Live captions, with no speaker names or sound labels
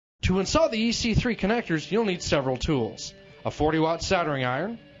To install the EC3 connectors, you'll need several tools: a 40-watt soldering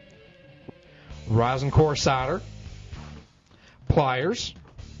iron, rosin core solder, pliers,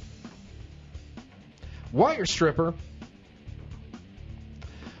 wire stripper,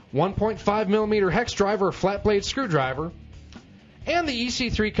 1.5 millimeter hex driver or flat blade screwdriver, and the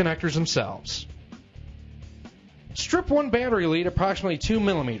EC3 connectors themselves. Strip one battery lead approximately 2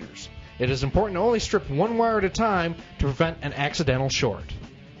 millimeters. It is important to only strip one wire at a time to prevent an accidental short.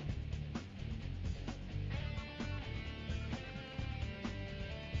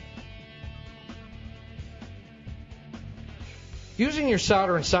 Using your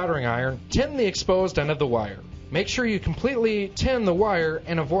solder and soldering iron, tin the exposed end of the wire. Make sure you completely tin the wire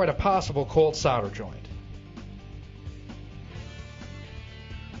and avoid a possible cold solder joint.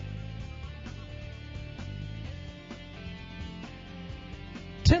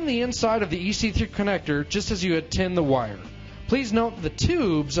 Tin the inside of the EC3 connector just as you had tinned the wire. Please note the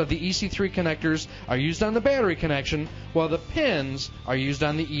tubes of the EC3 connectors are used on the battery connection, while the pins are used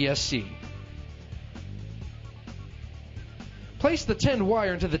on the ESC. Place the tinned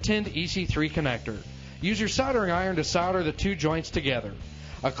wire into the tinned EC3 connector. Use your soldering iron to solder the two joints together.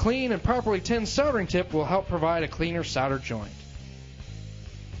 A clean and properly tinned soldering tip will help provide a cleaner solder joint.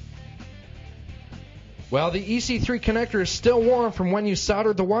 While the EC3 connector is still warm from when you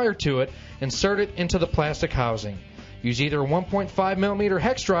soldered the wire to it, insert it into the plastic housing. Use either a 1.5 millimeter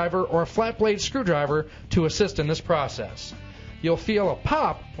hex driver or a flat blade screwdriver to assist in this process. You'll feel a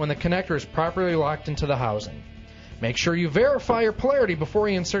pop when the connector is properly locked into the housing. Make sure you verify your polarity before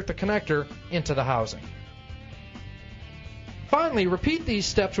you insert the connector into the housing. Finally, repeat these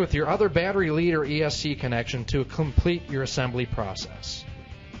steps with your other battery lead or ESC connection to complete your assembly process.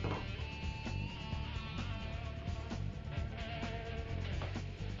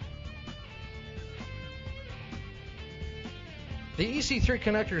 The EC3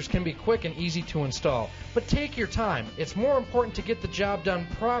 connectors can be quick and easy to install, but take your time. It's more important to get the job done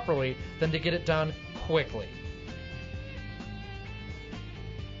properly than to get it done quickly.